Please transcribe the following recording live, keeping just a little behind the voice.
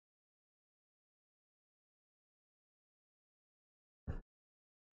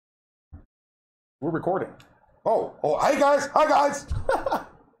We're recording. Oh, hey guys, hi guys.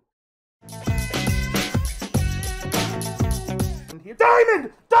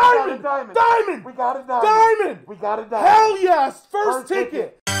 Diamond! Diamond! Diamond. Diamond! We got a diamond. Diamond! We got a diamond. Hell yes! First First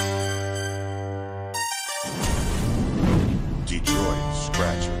ticket! Detroit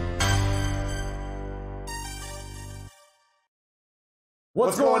Scratcher.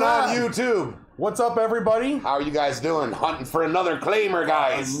 What's going on? YouTube? What's up, everybody? How are you guys doing? Hunting for another claimer,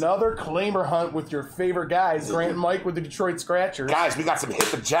 guys. Another claimer hunt with your favorite guys, Grant and Mike with the Detroit Scratchers. Guys, we got some hit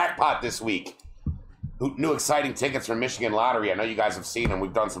the jackpot this week. New exciting tickets from Michigan Lottery. I know you guys have seen them.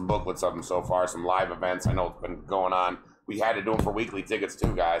 We've done some booklets of them so far, some live events. I know it's been going on. We had to do them for weekly tickets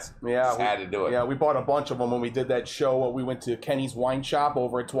too, guys. Yeah, Just had to do it. Yeah, we bought a bunch of them when we did that show. We went to Kenny's Wine Shop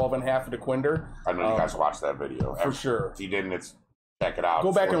over at 12 and a half of DeQuinder. I know you guys watched that video. For sure. If you didn't, check it out.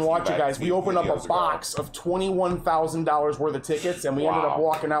 Go back and watch it, guys. Few We opened up a videos ago. box of $21,000 worth of tickets, and we ended up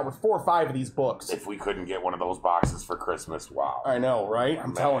walking out with 4 or 5 of these books. If we couldn't get one of those boxes for Christmas, wow. I know, right?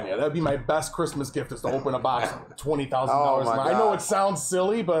 I'm telling you, that'd be my best Christmas gift is to open a box of $20,000. Oh, my I know God. it sounds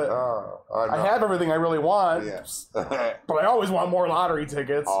silly, but I I have everything I really want. Yes. But I always want more lottery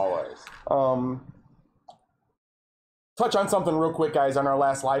tickets. Always. Touch on something real quick, guys. On our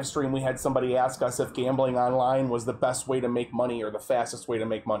last live stream, we had somebody ask us if gambling online was the best way to make money or the fastest way to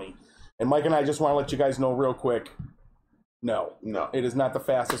make money. And Mike and I just want to let you guys know real quick, no. It is not the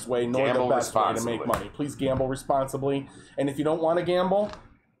fastest way nor Gamble the best way to make responsibly. money. Please gamble responsibly. And if you don't want to gamble,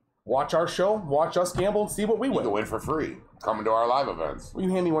 watch our show, watch us gamble, and see what we You win. can win for free. Coming to our live events. Will you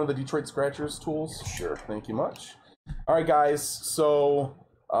hand me one of the Detroit Scratchers tools? Sure. Thank you much. All right, guys. So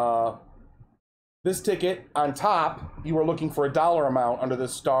this ticket on top, you are looking for a dollar amount under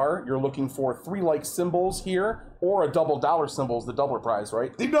this star. You're looking for 3 like symbols here, or a double dollar symbol is the doubler prize,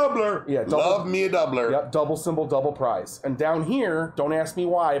 right? The doubler. Yeah, double- Love me a doubler. Yep, double symbol, double prize. And down here, don't ask me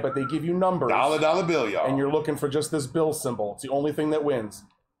why, but they give you numbers. Dollar bill, y'all. And you're looking for just this bill symbol. It's the only thing that wins.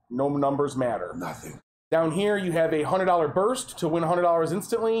 No numbers matter. Nothing. Down here, you have a $100 burst to win $100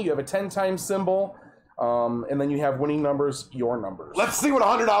 instantly. You have a 10 times symbol. And then you have winning numbers, your numbers. Let's see what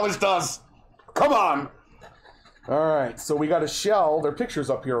 $100 does. Come on. All right, so we got a shell. Their pictures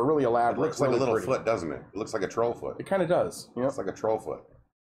up here are really elaborate. It looks like really a little pretty. foot, doesn't it? It looks like a troll foot. It kind of does. It Yep. looks like a troll foot.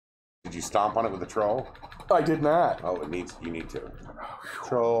 Did you stomp on it with a troll? I did not. Oh, you need to.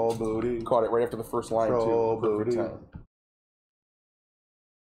 Troll booty. Caught it right after the first line, Troll too. Perfect booty. time.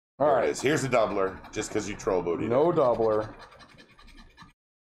 All All right. right, It is. Here's the doubler, just because you troll booty. no doubler.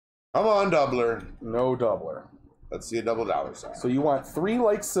 Come on, doubler. No doubler. Let's see a double dollar sign. So you want 3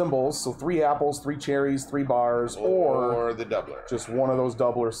 like symbols, so 3 apples, 3 cherries, 3 bars, or the doubler. just one of those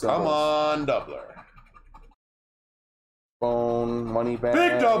doubler symbols. Come on, doubler. Phone, money bag,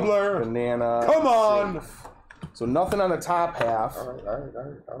 Big doubler. banana. Come on. safe. So nothing on the top half.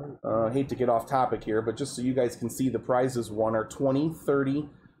 All right. Hate to get off topic here, but just so you guys can see, the prizes won are 20, 30,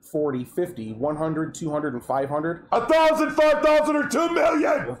 40, 50, 100, 200, and 500. 1,000, 5,000, or 2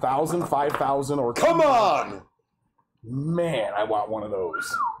 million. 1,000, 5,000, or Come on. Man, I want one of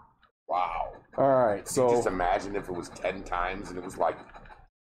those. Wow. All right, so Just imagine if it was 10 times and it was like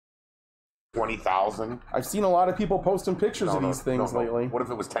 20,000. I've seen a lot of people posting pictures of these things lately. What if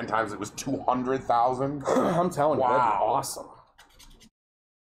it was 10 times? It was 200,000. I'm telling you, that'd be Wow. awesome.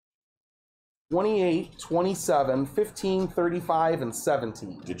 28, 27, 15, 35, and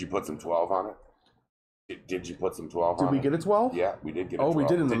 17. Did you put some 12 on it? Did you put some 12 on it? Did we get a 12? Yeah, we did get a Oh, 12. we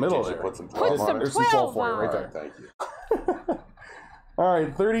did in the middle Did there. you put some Put 12 some on it? There's some 12 for you on. right All there. right, thank you. All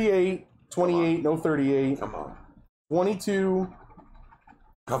right, 38, 28, no 38, Come on. 22,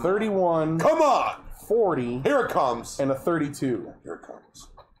 31, Come on. 40, Here it comes. and a 32. Here it comes.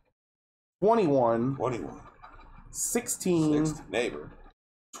 21, 21. 16, 60. Neighbor.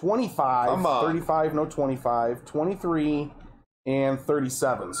 25, Come on. 35, no 25, 23, and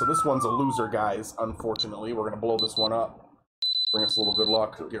 37. So this one's a loser, guys, unfortunately. We're going to blow this one up. Bring us a little good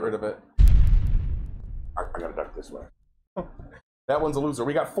luck. Get rid of it. I gotta duck this way. That one's a loser.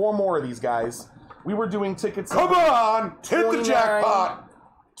 We got 4 more of these, guys. We were doing tickets. Come on. Hit the 29, jackpot.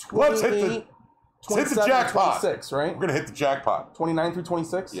 Let's hit 28, the 27, jackpot. 26, right? We're gonna hit the jackpot. 29 through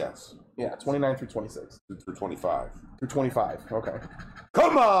 26? Yes. Yeah, 29 through 26. Through 25. Through 25. Okay.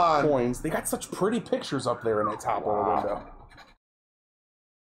 Come on. Coins. They got such pretty pictures up there in that top little Wow. window.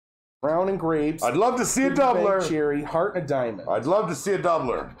 Brown and grapes. I'd love to see a Piggy bank doubler. cherry, heart and a diamond. I'd love to see a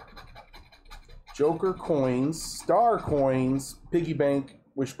doubler. Joker coins, star coins, piggy bank,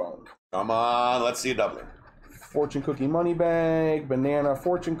 wishbone. Come on, let's see a doubler. Fortune cookie money bag, banana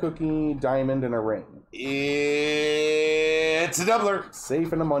fortune cookie, diamond, and a ring. It's a doubler.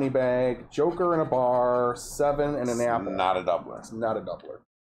 Safe in a money bag, joker in a bar, 7 and an apple. Not a doubler. It's not a doubler.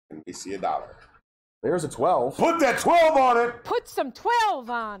 And we see a dollar. There's a 12. Put that 12 on it. Put some 12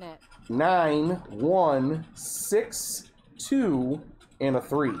 on it. 9, 1, 6, 2, and a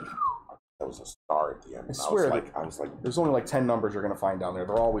 3. That was a star at the end. I swear. I was like, There's only like 10 numbers you're going to find down there.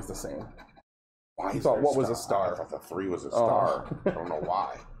 They're always the same. why? You Is thought there what was a star? I thought the 3 was a star. Oh. I don't know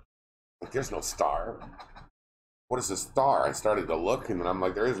why. Like, there's no star. What is a star? I started to look, and then I'm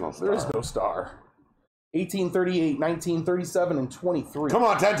like, there is no star. There is no star. 1838, 1937, and 23. Come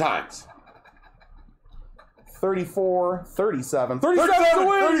on, 10 times. 34, 37. 37's a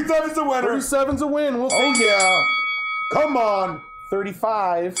win! 37's a winner. 37's a win. We'll take it. Yeah. Come on.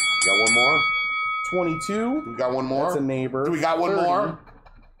 35, Got one more? 22. We got one more? That's a neighbor. Do we got one 30, more?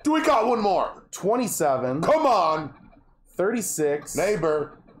 Do we got one more? 27. Come on. 36.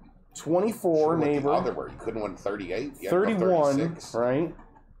 Neighbor. 24, neighbor. The other word. You couldn't win 38. You had to go 31, 36. right?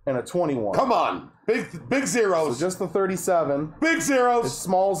 And a 21. Come on. Big zeros. So just the 37. Big It's zeros.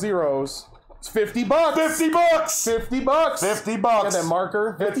 small zeros. It's $50. 50 bucks. 50 bucks. 50 Got bucks. that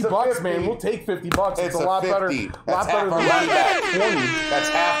marker? 50 It's a bucks, 50. man. We'll take 50 bucks. It's, It's a lot 50. better. That's Lot half better our than money back. 20. That's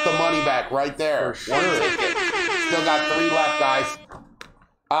half the money back right there. For One sure. ticket. Still got 3 left, guys.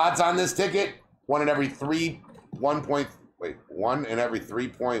 Odds on this ticket: 1 in every 1 in every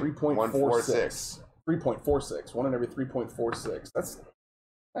 3.146. 3.46. 1 in every 3.46. That's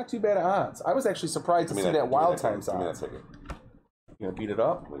not too bad odds. I was actually surprised to see that Wild Times Give me that odds. ticket. You gonna beat it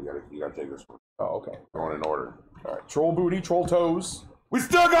up? You gotta take this one. Oh, okay. Going in order. All right. Troll booty, troll toes. We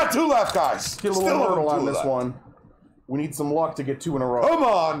still got 2 left, guys. Get a Still little hurdle on 2 this left. one. We need some luck to get 2 in a row. Come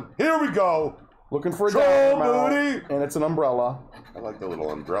on, here we go. Looking for a Troll dollar amount, booty. and it's an umbrella. I like the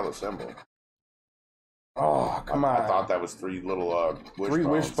little umbrella symbol. Oh, come on. I thought that was 3 little wishbones. 3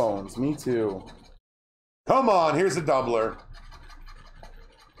 wishbones. Me too. Come on, here's a doubler.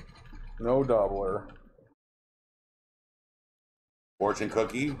 No doubler. Fortune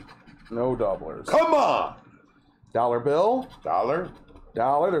cookie. No doublers. Come on. Dollar bill. Dollar.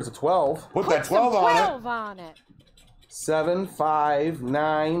 Dollar. There's a 12. Put Put that 12 some on 12 on it. 7, 5,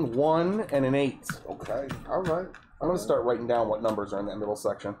 9, 1, and an 8. it. Okay. All right. I'm going to start writing down what numbers are in that middle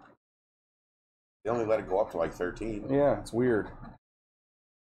section. They only let it go up to like 13. Yeah, it's weird.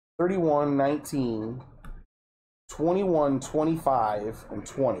 31, 19, 21, 25, and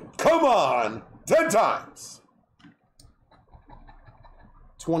 20. Come on. 10 times.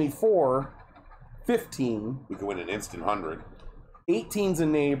 24, 15, We could win an instant 100. 18's a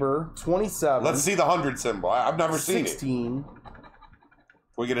neighbor, 27. Let's see the 100 symbol. I've never seen it. 16. Can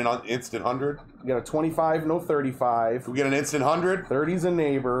we get an instant 100? You got a 25, no 35. Can we get an instant 100? 30's a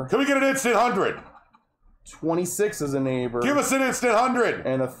neighbor. Can we get an instant 100? 26 is a neighbor. Give us an instant 100.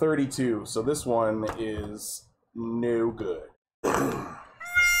 And a 32. So this one is no good. Are you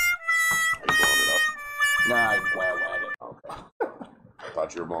blowing it up? Nah, well, okay. I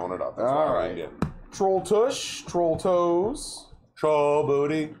thought you were blowing it up. That's All why I right. didn't. Troll tush, troll toes, Troll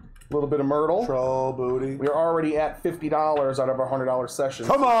booty. a little bit of myrtle. Troll booty. We're already at $50 out of our $100 session.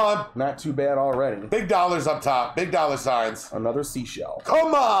 Come on. Not too bad already. Big dollars up top. Big dollar signs. Another seashell.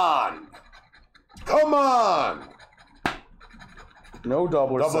 Come on. Come on. No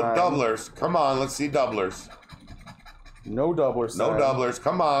doubler sign. Doublers. Come on. Let's see doublers. No doubler No sign. doublers.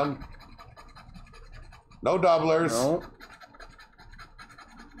 Come on. No doublers. No.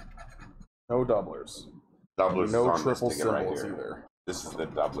 No doublers. Doublers is No on this triple ticket right symbols here. either. This is the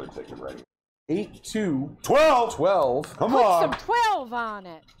doubler ticket right here. 8, 2, 12. 12, Come Put on. some 12 on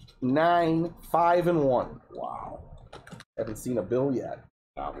it. 9, 5, and 1. Wow. Haven't seen a bill yet.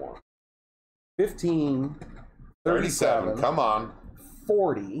 Not one. 15, 37. Come on.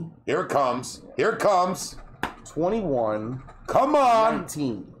 40, Here it comes. Here it comes. 21, Come on.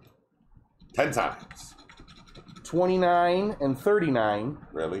 19, 10 times. 29, and 39,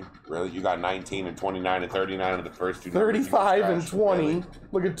 Really? Really? You got 19 and 29 and 39 of the first 2 numbers you 35, and scratched? 20. Really?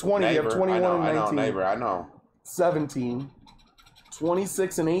 Look at 20. You Neighbor. have 21 I know, and 19. I know, neighbor. I know. 17,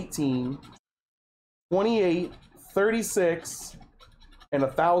 26 and 18, 28, 36, and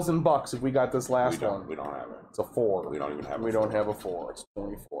 $1,000 if we got this last one. We don't have it. It's a 4. We don't even have. We don't have a 4. It's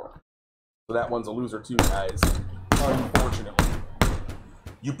 24. So that one's a loser too, guys. Unfortunately.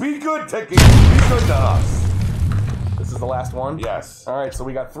 You be good, Ticky. You be good to us. This is the last one? Yes. All right, so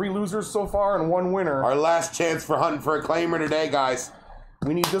we got 3 losers so far and 1 winner. Our last chance for hunting for a claimer today, guys.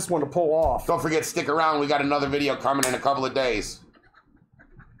 We need this one to pull off. Don't forget, stick around. We got another video coming in a couple of days.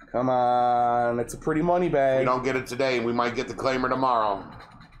 Come on. It's a pretty money bag. If we don't get it today, we might get the claimer tomorrow.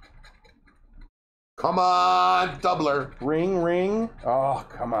 Come on, doubler. Ring, ring. Oh,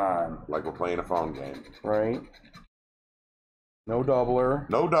 come on. Like we're playing a phone game. Right? No doubler.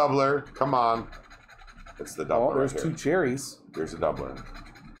 No doubler. Come on. It's the doubler. Oh, there's right 2 here. cherries. Here's a doubler.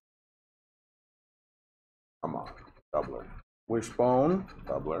 Come on. Doubler. Wishbone,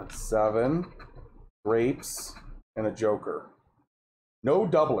 Doubler. 7, grapes, and a joker. No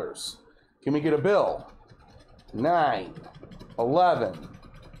doublers. Can we get a bill? 9, 11,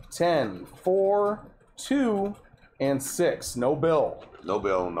 10, 4, 2, and 6. No bill. No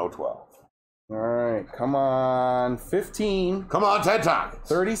bill, no 12. All right, come on. 15, Come on, 10 times.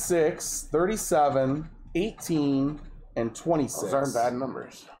 36, 37, 18, and 26. Those aren't bad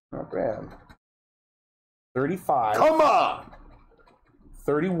numbers. Not bad. 35, Come on.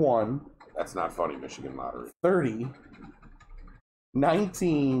 31, That's not funny, Michigan Lottery. 30,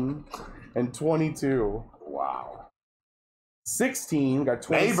 19, and 22. Wow. 16, got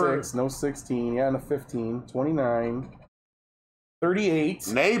 26, Neighbor. no 16, yeah, and a 15, 29, 38,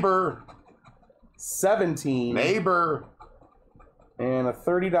 Neighbor. 17, Neighbor. and a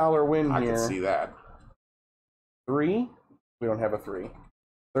 $30 win I here. can see that. 3, we don't have a 3.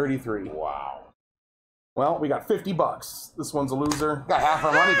 33. Wow. Well, we got 50 bucks. This one's a loser. Got half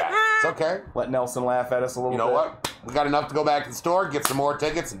our money back. It's okay. Let Nelson laugh at us a little You bit. know what? We got enough to go back to the store, get some more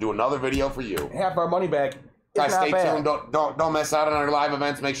tickets, and do another video for you. Half our money back. Guys, It's not stay bad. tuned. Don't miss out on our live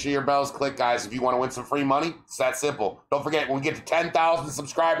events. Make sure your bells click, guys. If you want to win some free money, it's that simple. Don't forget, when we get to 10,000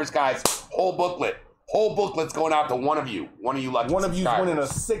 subscribers, guys, whole booklet's going out to one of you lucky One of you's subscribers. winning a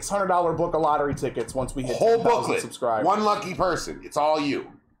 $600 book of lottery tickets once we hit whole 10,000 booklet. subscribers. One lucky person. It's all you.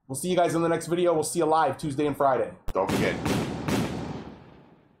 We'll see you guys in the next video. We'll see you live Tuesday and Friday. Don't forget.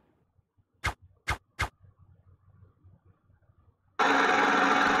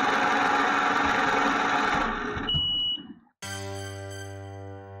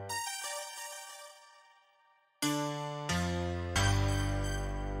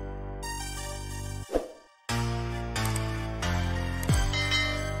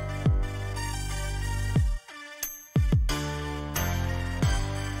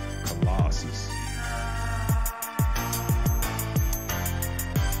 Colossus.